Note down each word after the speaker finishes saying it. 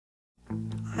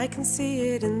I can see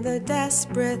it in the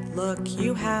desperate look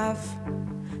you have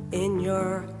in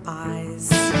your eyes.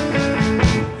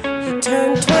 You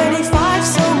turned 25,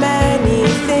 so many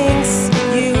things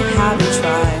you haven't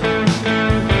tried.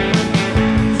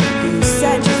 You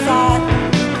said you thought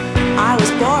I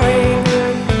was boring,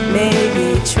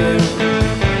 maybe true.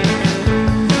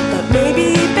 But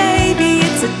maybe, baby,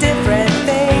 it's a different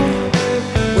thing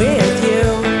with you.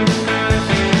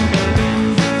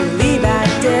 You leave at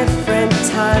different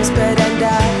times, but end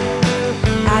up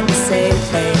at the same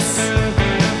place.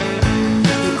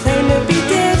 You claim to be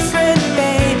different,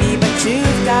 baby, but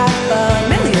you've got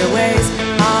familiar ways.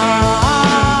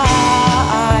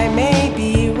 I may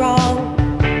be wrong.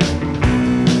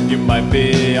 You might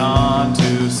be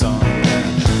onto something.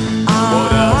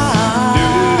 What else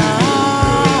could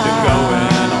be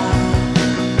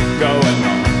going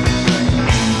on?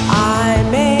 I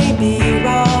may be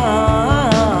wrong.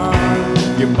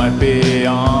 You might be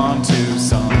onto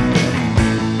something.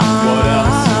 What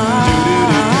else could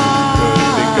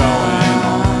be going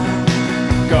on?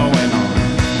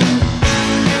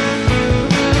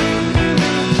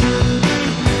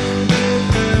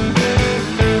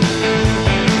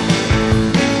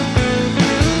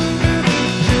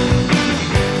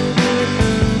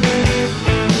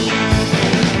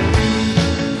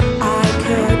 I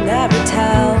could never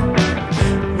tell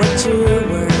what you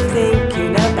were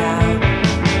thinking about.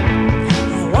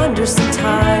 I wonder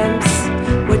sometimes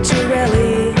what you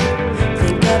really